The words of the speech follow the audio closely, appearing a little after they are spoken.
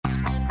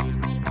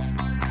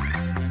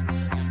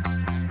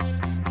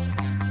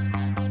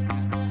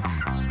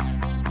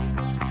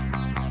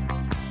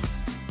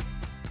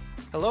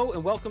Hello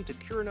and welcome to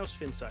Curinos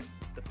FinSight,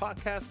 the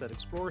podcast that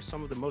explores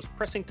some of the most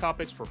pressing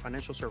topics for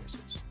financial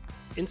services.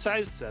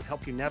 Insights that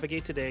help you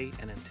navigate today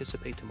and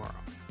anticipate tomorrow.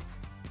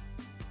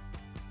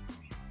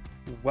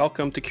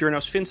 Welcome to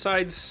Curinos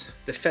FinSights.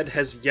 The Fed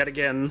has yet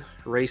again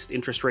raised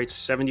interest rates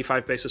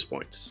 75 basis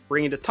points,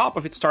 bringing the top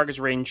of its target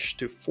range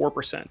to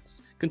 4%.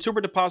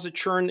 Consumer deposit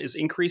churn is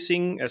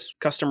increasing as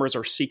customers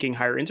are seeking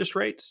higher interest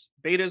rates.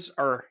 Betas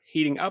are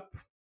heating up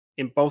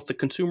in both the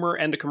consumer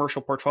and the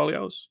commercial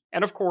portfolios.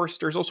 And of course,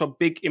 there's also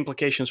big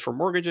implications for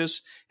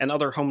mortgages and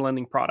other home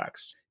lending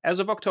products. As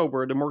of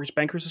October, the Mortgage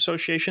Bankers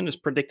Association is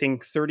predicting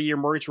 30-year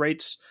mortgage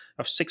rates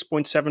of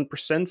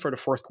 6.7% for the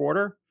fourth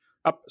quarter,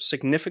 up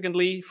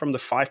significantly from the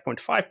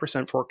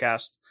 5.5%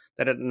 forecast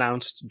that it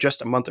announced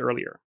just a month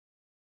earlier.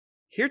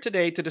 Here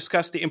today to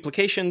discuss the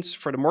implications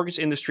for the mortgage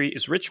industry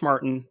is Rich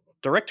Martin,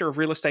 Director of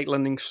Real Estate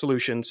Lending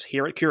Solutions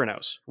here at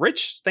Curinos.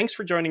 Rich, thanks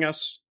for joining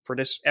us for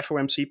this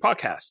FOMC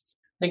podcast.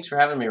 Thanks for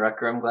having me,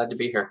 Rutger. I'm glad to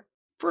be here.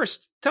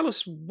 First, tell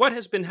us what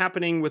has been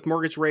happening with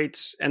mortgage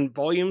rates and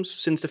volumes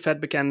since the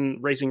Fed began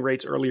raising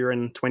rates earlier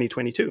in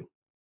 2022.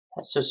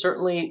 So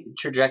certainly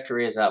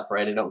trajectory is up,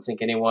 right? I don't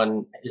think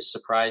anyone is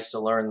surprised to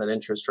learn that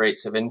interest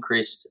rates have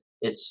increased.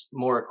 It's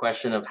more a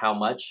question of how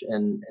much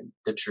and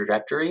the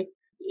trajectory.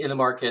 In the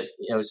market,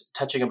 it's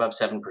touching above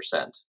 7%.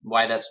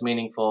 Why that's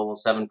meaningful? Well,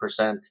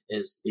 7%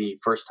 is the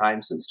first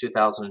time since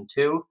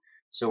 2002.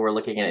 So we're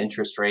looking at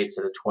interest rates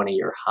at a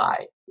 20-year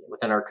high.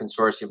 Within our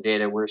consortium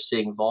data, we're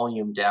seeing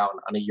volume down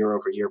on a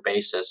year-over-year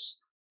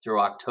basis through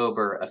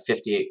October of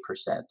 58%.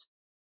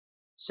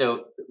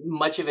 So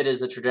much of it is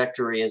the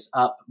trajectory is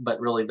up, but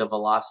really the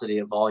velocity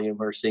of volume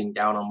we're seeing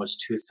down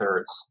almost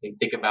 2/3. You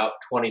think about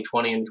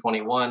 2020 and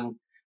 21,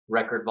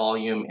 record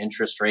volume,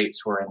 interest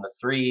rates were in the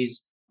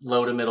threes,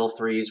 low to middle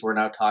threes. We're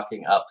now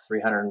talking up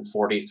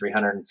 340,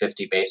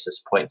 350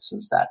 basis points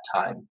since that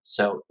time.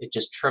 So it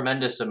just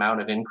tremendous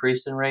amount of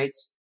increase in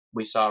rates.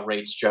 We saw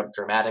rates jump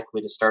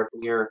dramatically to start the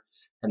year,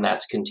 and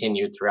that's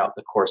continued throughout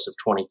the course of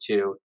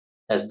 22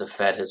 as the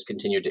Fed has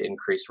continued to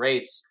increase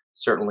rates,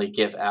 certainly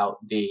give out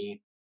the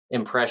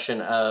impression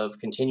of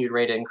continued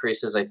rate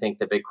increases. I think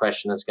the big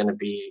question is going to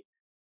be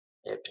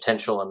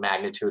potential and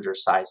magnitude or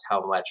size,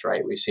 how much,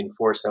 right? We've seen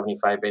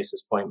 475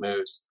 basis point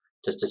moves.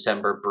 Does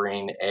December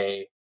bring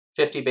a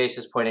 50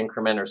 basis point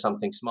increment or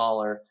something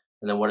smaller?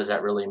 And then what does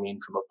that really mean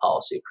from a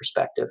policy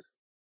perspective?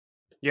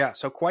 Yeah,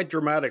 so quite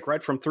dramatic,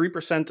 right? From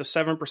 3% to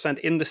 7%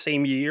 in the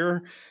same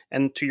year.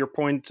 And to your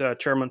point,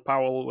 Chairman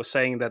Powell was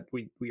saying that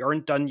we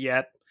aren't done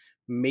yet.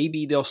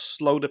 Maybe they'll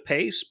slow the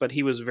pace, but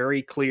he was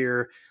very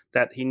clear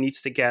that he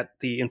needs to get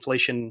the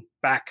inflation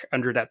back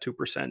under that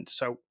 2%.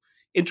 So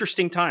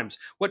interesting times.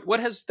 What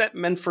has that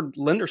meant for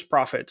lenders'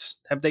 profits?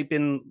 Have they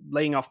been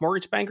laying off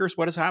mortgage bankers?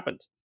 What has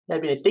happened? I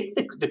mean, I think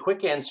the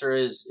quick answer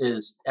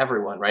is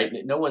everyone, right?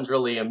 No one's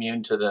really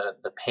immune to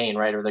the pain,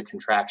 right, or the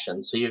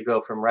contraction. So you go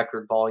from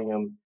record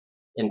volume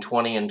in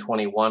 20 and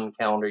 21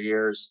 calendar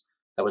years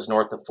that was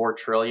north of 4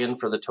 trillion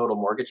for the total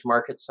mortgage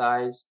market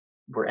size.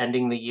 We're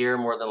ending the year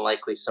more than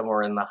likely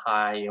somewhere in the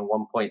high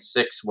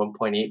 1.6,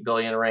 1.8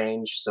 billion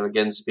range. So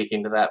again,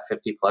 speaking to that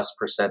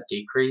 50+%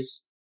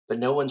 decrease, but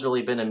no one's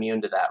really been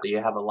immune to that. You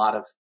have a lot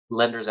of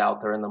lenders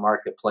out there in the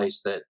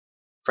marketplace that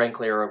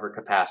frankly are over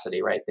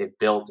capacity, right? They've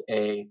built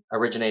a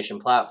origination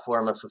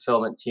platform, a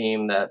fulfillment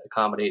team that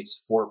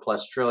accommodates 4+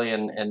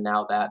 trillion, and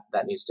now that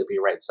needs to be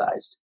right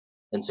sized.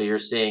 And so you're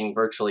seeing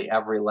virtually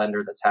every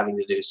lender that's having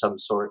to do some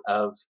sort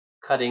of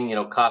cutting,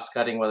 cost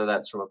cutting, whether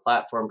that's from a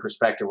platform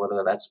perspective,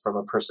 whether that's from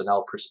a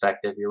personnel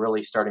perspective. You're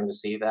really starting to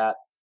see that.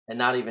 And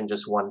not even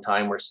just one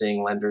time. We're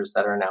seeing lenders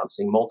that are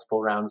announcing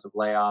multiple rounds of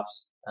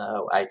layoffs.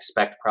 I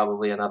expect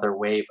probably another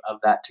wave of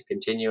that to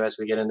continue as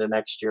we get into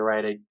next year,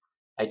 right?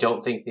 I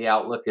don't think the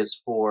outlook is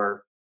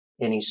for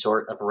any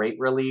sort of rate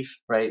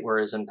relief, right?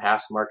 Whereas in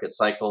past market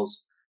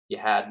cycles, you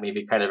had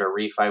maybe kind of a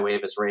refi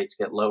wave as rates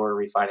get lower,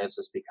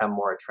 refinances become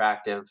more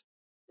attractive.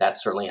 That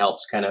certainly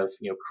helps kind of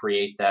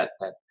create that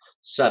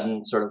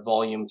sudden sort of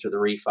volume through the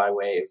refi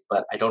wave.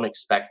 But I don't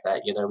expect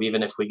that.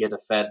 Even if we get a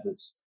Fed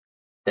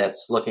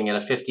that's looking at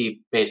a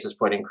 50 basis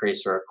point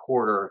increase or a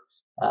quarter,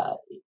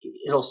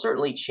 it'll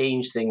certainly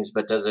change things,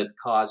 but does it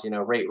cause,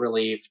 rate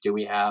relief? Do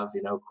we have,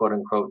 quote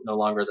unquote, no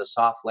longer the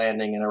soft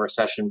landing and a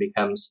recession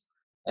becomes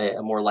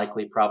a more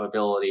likely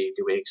probability?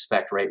 Do we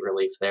expect rate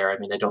relief there? I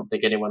mean, I don't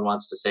think anyone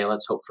wants to say,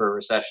 let's hope for a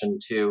recession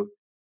to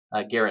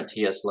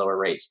guarantee us lower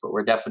rates, but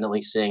we're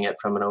definitely seeing it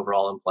from an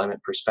overall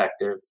employment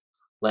perspective,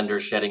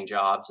 lenders shedding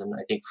jobs. And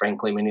I think,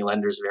 frankly, many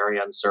lenders very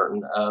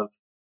uncertain of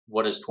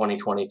what does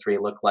 2023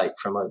 look like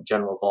from a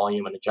general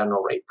volume and a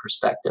general rate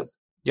perspective.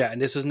 Yeah,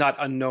 and this is not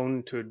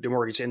unknown to the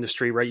mortgage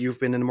industry, right? You've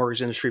been in the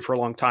mortgage industry for a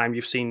long time.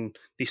 You've seen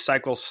these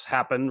cycles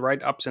happen,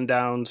 right? Ups and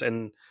downs.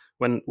 And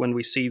when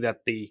we see that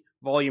the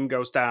volume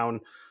goes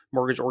down,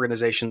 mortgage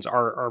organizations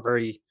are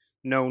very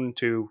known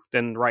to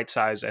then right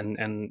size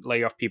and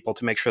lay off people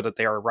to make sure that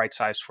they are right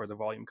sized for the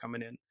volume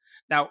coming in.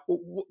 Now,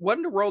 what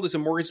in the world is a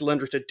mortgage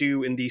lender to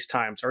do in these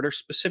times? Are there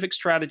specific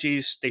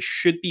strategies they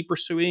should be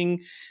pursuing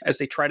as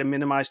they try to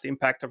minimize the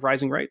impact of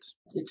rising rates?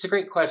 It's a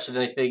great question.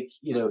 I think,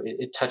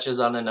 it touches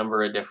on a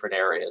number of different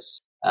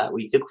areas.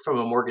 We think from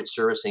a mortgage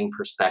servicing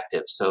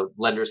perspective. So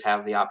lenders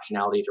have the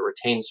optionality to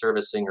retain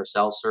servicing or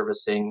sell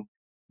servicing.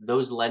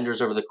 Those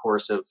lenders over the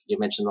course of, you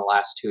mentioned the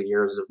last 2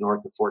 years of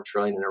north of $4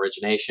 trillion in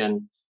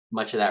origination,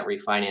 much of that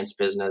refinance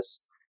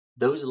business.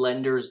 Those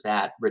lenders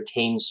that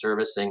retain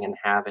servicing and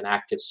have an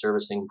active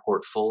servicing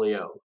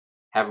portfolio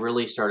have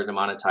really started to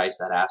monetize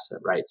that asset,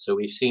 right? So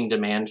we've seen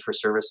demand for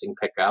servicing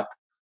pick up.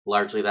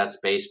 Largely that's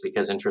based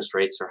because interest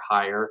rates are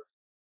higher,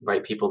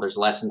 right? There's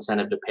less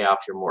incentive to pay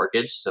off your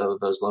mortgage. So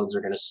those loans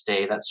are going to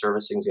stay, that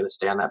servicing is going to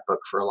stay on that book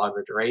for a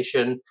longer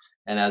duration.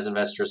 And as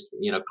investors,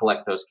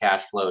 collect those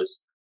cash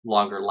flows,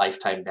 longer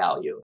lifetime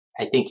value.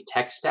 I think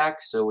tech stack.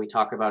 So we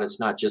talk about it's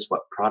not just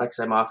what products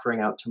I'm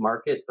offering out to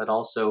market, but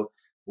also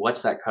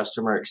what's that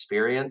customer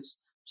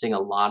experience. I'm seeing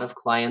a lot of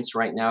clients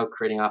right now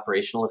creating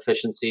operational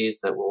efficiencies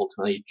that will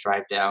ultimately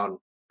drive down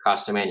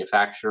cost to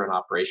manufacture and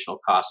operational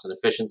costs and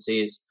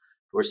efficiencies.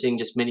 We're seeing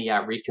just many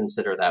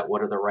reconsider that.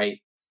 What are the right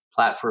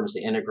platforms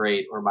to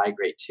integrate or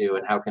migrate to,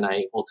 and how can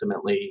I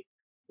ultimately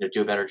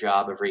do a better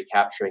job of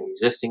recapturing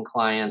existing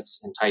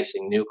clients,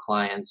 enticing new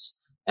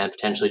clients, and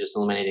potentially just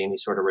eliminating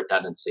these sort of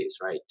redundancies,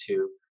 right,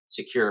 to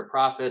secure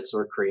profits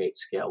or create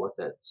scale with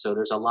it. So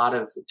there's a lot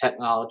of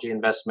technology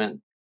investment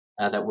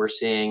that we're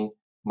seeing,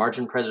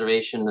 margin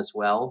preservation as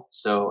well.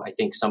 So I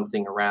think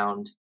something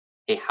around,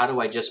 hey, how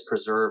do I just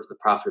preserve the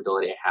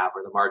profitability I have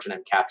or the margin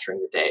I'm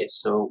capturing today?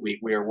 So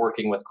we are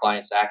working with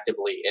clients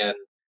actively in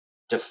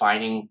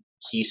defining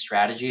key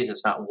strategies.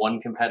 It's not one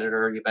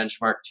competitor you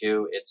benchmark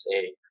to, it's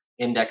a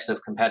index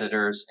of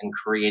competitors, and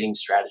creating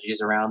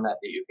strategies around that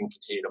you can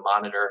continue to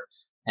monitor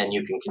and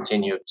you can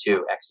continue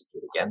to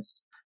execute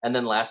against. And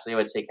then lastly, I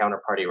would say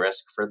counterparty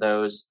risk for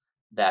those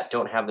that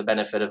don't have the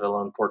benefit of a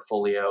loan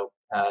portfolio,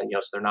 so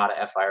they're not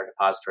a FI or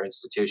depository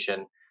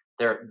institution.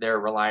 They're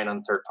relying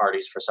on third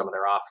parties for some of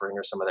their offering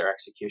or some of their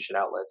execution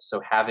outlets.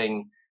 So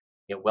having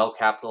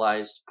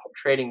well-capitalized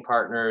trading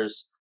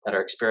partners that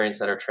are experienced,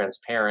 that are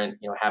transparent,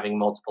 having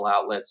multiple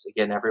outlets.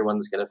 Again,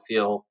 everyone's going to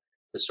feel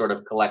this sort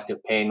of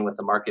collective pain with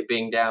the market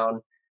being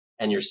down.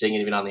 And you're seeing it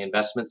even on the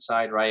investment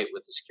side, right?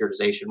 With the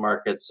securitization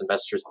markets,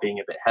 investors being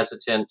a bit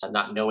hesitant,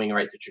 not knowing,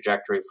 right, the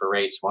trajectory for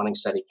rates, wanting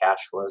steady cash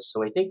flows.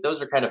 So I think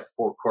those are kind of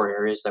 4 core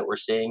areas that we're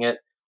seeing it.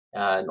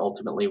 And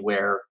ultimately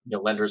where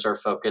lenders are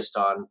focused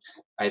on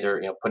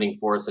either putting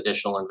forth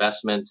additional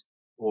investment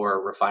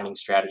or refining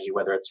strategy,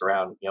 whether it's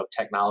around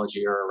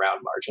technology or around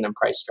margin and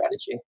price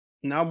strategy.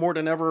 Now more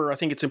than ever, I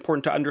think it's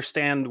important to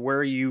understand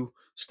where you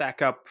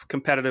stack up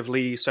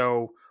competitively.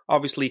 So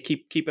obviously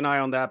keep an eye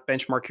on that,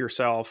 benchmark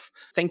yourself.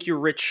 Thank you,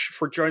 Rich,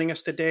 for joining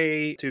us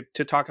today to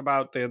talk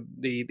about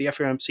the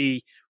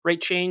FOMC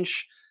rate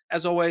change.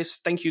 As always,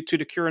 thank you to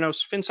the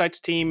Curinos Finsights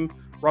team.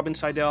 Robin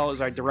Seidel is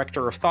our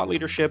Director of Thought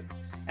Leadership.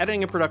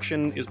 Editing and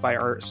production is by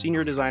our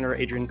Senior Designer,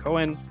 Adrian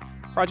Cohen.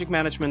 Project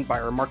management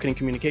by our Marketing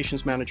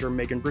Communications Manager,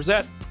 Megan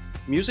Brissett.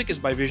 Music is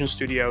by Vision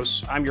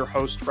Studios. I'm your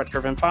host,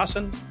 Rutger van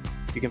Vassen.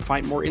 You can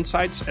find more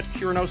insights at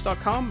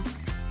Curinos.com.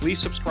 Please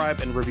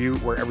subscribe and review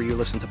wherever you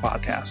listen to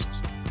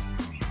podcasts.